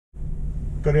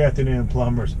Good afternoon,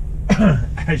 plumbers.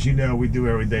 As you know, we do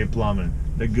everyday plumbing.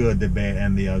 The good, the bad,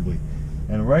 and the ugly.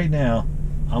 And right now,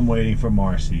 I'm waiting for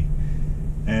Marcy.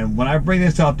 And when I bring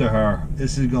this up to her,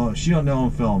 she don't know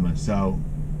I'm filming, so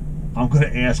I'm going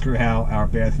to ask her how our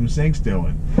bathroom sink's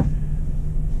doing.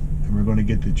 And we're going to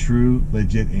get the true,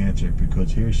 legit answer,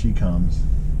 because here she comes.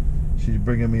 She's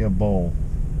bringing me a bowl.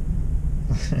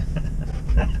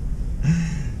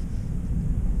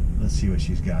 Let's see what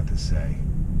she's got to say.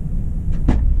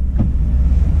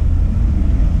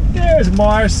 There's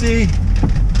Marcy.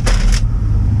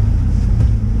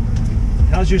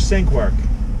 How's your sink work?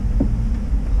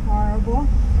 Horrible.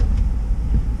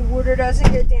 The water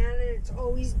doesn't get down and it's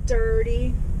always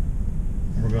dirty.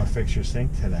 We're going to fix your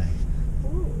sink today.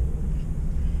 Ooh.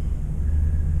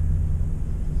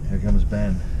 Here comes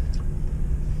Ben.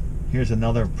 Here's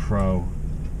another pro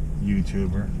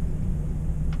YouTuber.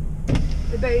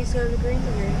 I bet he's going to green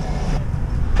degree.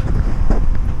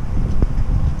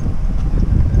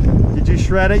 Did you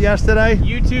shred it yesterday?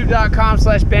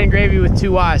 YouTube.com/BenGravy with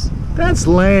 2 Y's. That's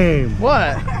lame.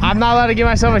 What? I'm not allowed to give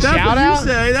myself a shout out?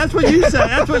 That's what you say.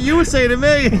 That's what you would say to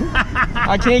me.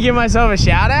 I can't give myself a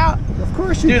shout out? Of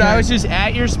course you Dude, can. I was just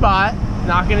at your spot,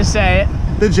 not gonna say it,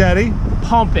 the jetty.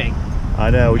 pumping. I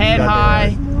know. Head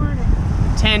high,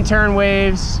 10 turn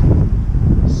waves,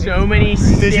 so many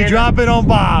Did you drop it on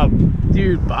Bob?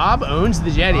 Dude, Bob owns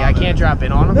the jetty. I can't drop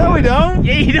in on him. No, we don't.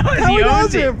 Yeah, he does. No, he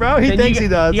owns it, bro. He thinks he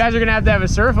does. You guys are gonna have to have a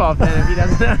surf off then if he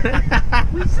doesn't.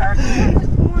 We surfed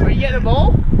this morning. Are you getting a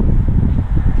bowl?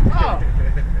 Oh.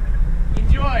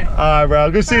 Enjoy. All right,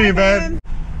 bro. Good seeing you, man.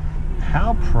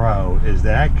 How pro is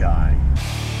that guy?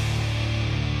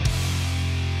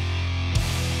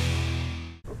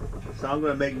 So I'm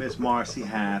going to make Miss Marcy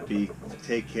happy,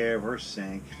 take care of her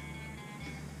sink.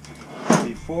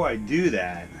 Before I do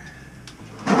that,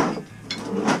 I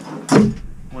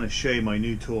want to show you my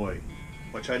new toy,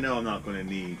 which I know I'm not going to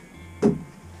need.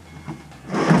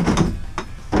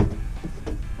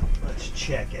 Let's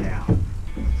check it out.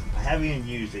 I haven't even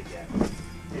used it yet.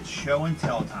 It's show and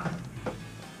tell time.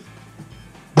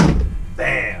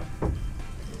 Bam!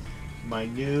 My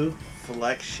new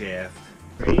flex shaft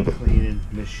drain cleaning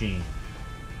machine.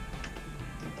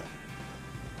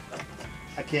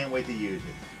 I can't wait to use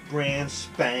it. Brand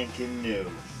spanking new.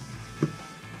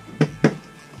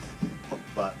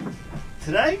 But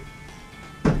today,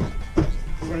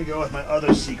 we're going to go with my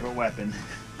other secret weapon.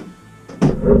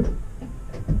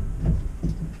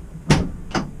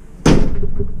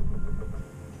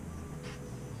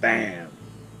 Bam!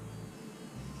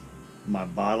 My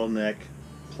bottleneck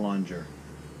plunger.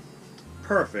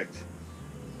 Perfect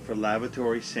for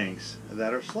lavatory sinks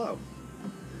that are slow.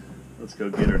 Let's go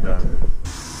get her done.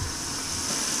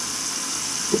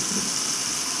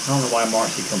 I don't know why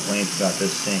Marcy complains about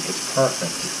this sink. It's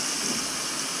perfect.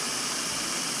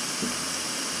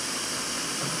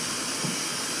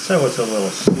 So it's a little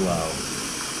slow.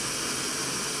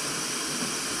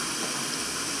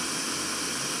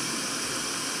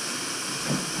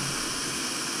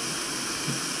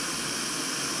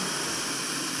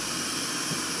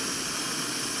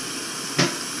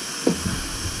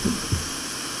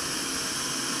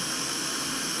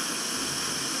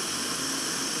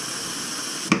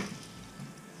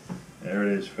 There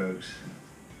it is, folks.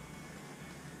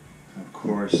 Of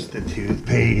course, the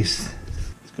toothpaste.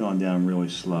 It's going down really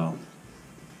slow.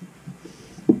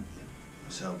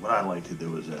 So what I like to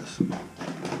do is this.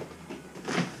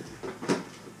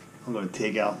 I'm going to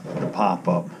take out the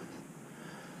pop-up,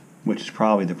 which is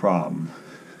probably the problem.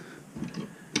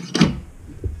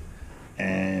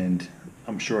 And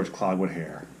I'm sure it's clogged with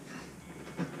hair.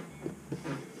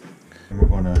 And we're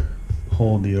going to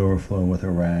hold the overflow with a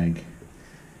rag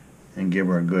and give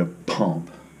her a good pump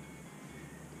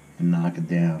and knock it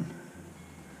down.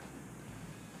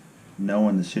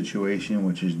 Knowing the situation,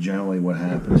 which is generally what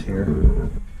happens here,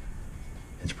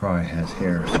 it probably has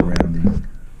hair surrounding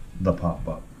the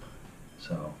pop-up.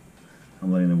 So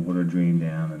I'm letting the water drain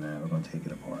down, and then we're going to take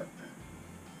it apart.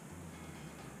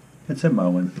 It's a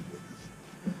mowing.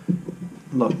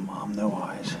 Look, Mom, no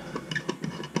eyes.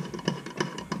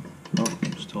 Oh,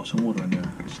 still some water in there.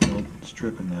 It's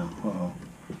dripping now. Uh-oh.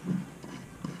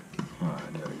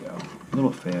 Alright, there we go. A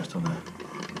little fast on that.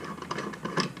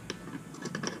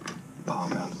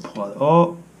 Pop out the plug.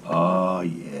 Oh! Oh,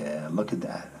 yeah. Look at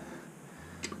that.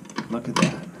 Look at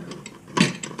that.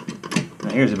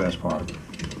 Now, here's the best part.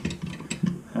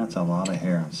 That's a lot of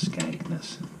hair and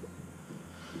skankness.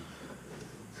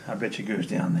 I bet you it goes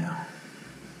down now.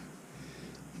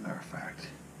 Matter of fact,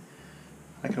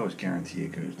 I can always guarantee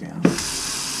it goes down.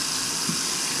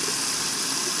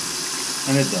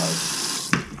 And it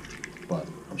does. But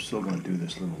I'm still going to do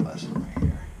this little lesson right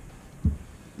here.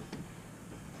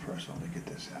 First, I'm going to get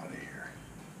this out of here.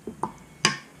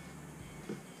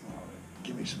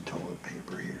 Give me some toilet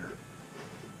paper here.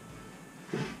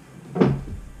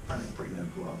 I didn't bring no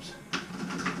gloves.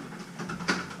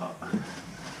 Oh.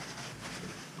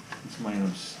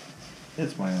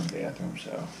 It's my own bathroom,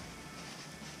 so.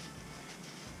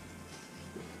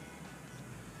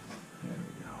 There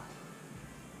we go.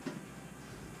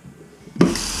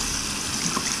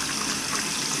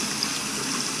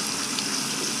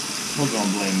 We're going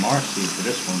to blame Marcy for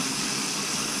this one.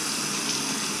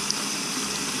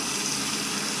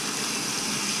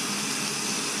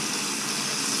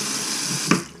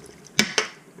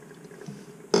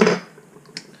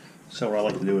 So what I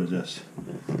like to do is this.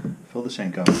 Fill the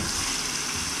sink up. And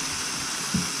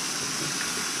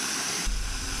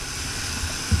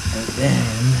then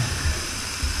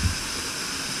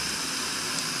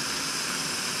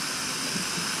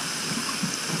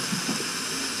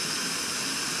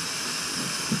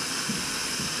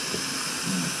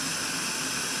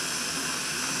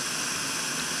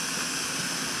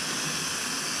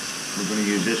we're going to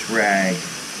use this rag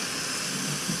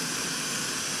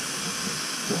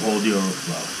to hold the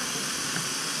overflow.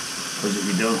 Because if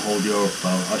you don't hold the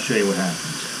overflow, I'll show you what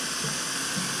happens.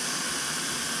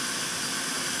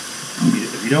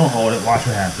 If you don't hold it, watch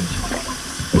what happens.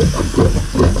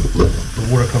 The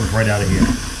water comes right out of here.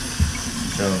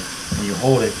 So when you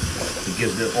hold it, it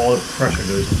gives all the pressure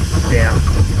goes down.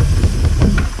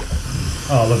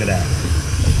 Oh, look at that.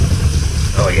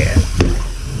 Oh yeah.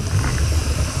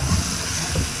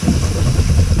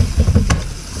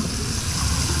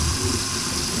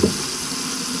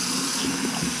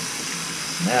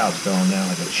 Now it's going down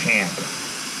like a champ.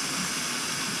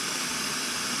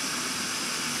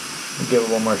 We'll give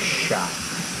it one more shot.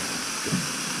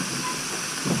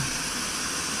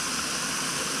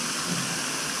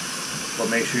 But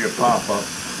make sure your pop-up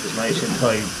is nice and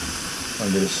tight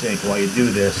under the sink while you do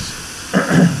this.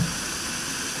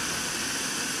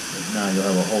 If not, you'll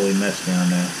have a holy mess down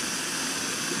there.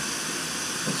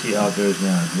 Let's see how it goes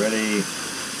down. Ready?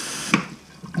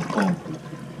 Boom.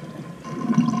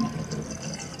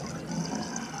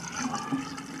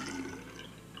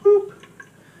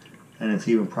 And it's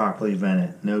even properly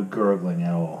vented. No gurgling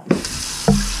at all.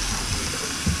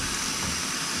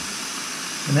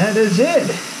 And that is it.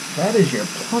 That is your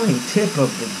plumbing tip of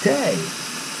the day.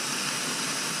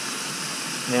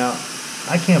 Now,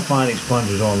 I can't find these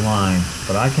sponges online,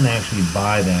 but I can actually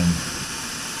buy them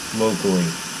locally.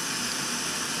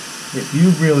 If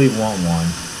you really want one,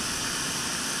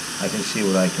 I can see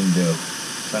what I can do.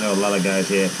 So I know a lot of guys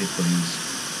ask me for these,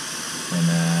 and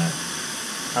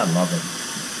I love it.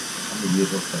 I'm going to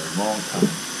use it for a long time.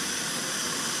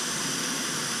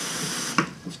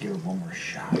 Let's give it one more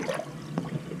shot.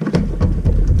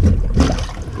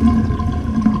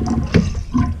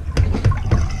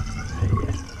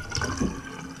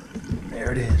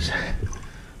 There it is.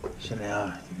 So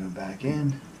now you go back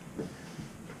in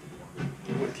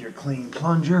with your clean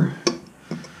plunger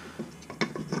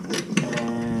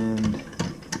and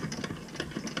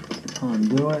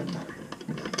undo it.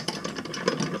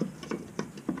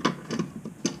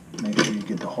 Make sure you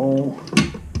get the hole.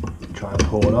 Try to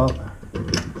pull it up. I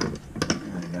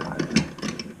got it.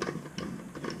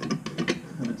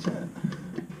 And that's it.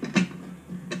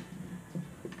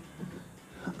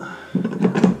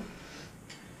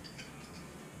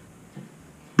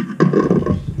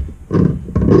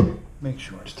 Make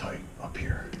sure it's tight up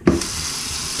here.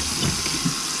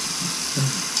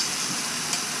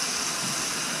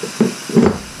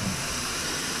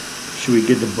 Should we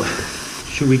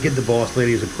get the boss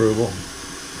lady's approval?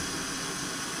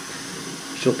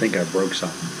 She'll think I broke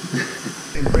something.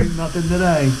 Didn't break nothing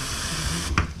today.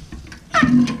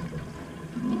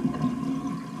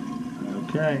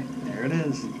 Okay, there it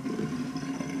is.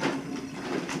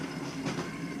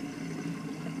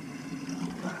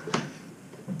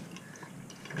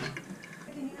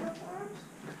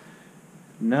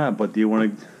 No, but do you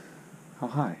want to... How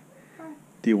high?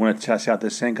 Do you want to test out the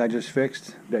sink I just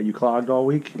fixed that you clogged all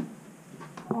week?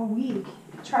 All week.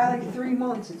 Try like 3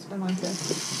 months. It's been like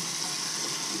this.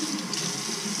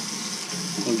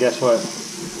 And guess what?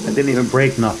 I didn't even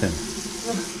break nothing.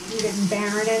 You didn't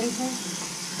barren anything?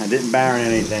 I didn't barren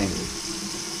anything.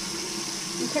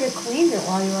 You could have cleaned it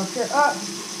while you were up here. Oh,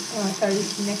 I thought you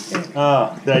nicked it.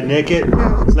 Oh, did I nick it?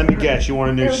 No. Let me guess, you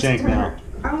want a new sink now.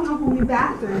 I want a whole new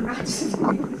bathroom. I just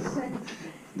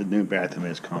The new bathroom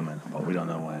is coming, but we don't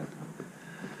know when.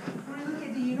 Want to look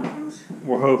at the uniforms?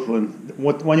 We're hoping.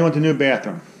 When do you want the new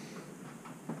bathroom?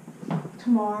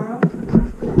 Tomorrow.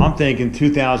 I'm thinking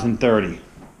 2030.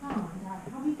 Oh my God,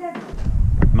 I'll be dead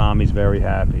mommy's very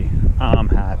happy. I'm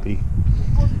happy.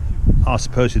 I was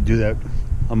supposed to do that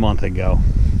a month ago.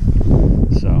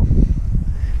 So,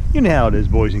 you know how it is,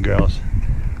 boys and girls.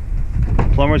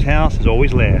 Plumber's house is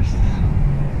always last.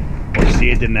 We'll see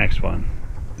you at the next one.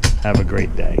 Have a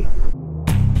great day.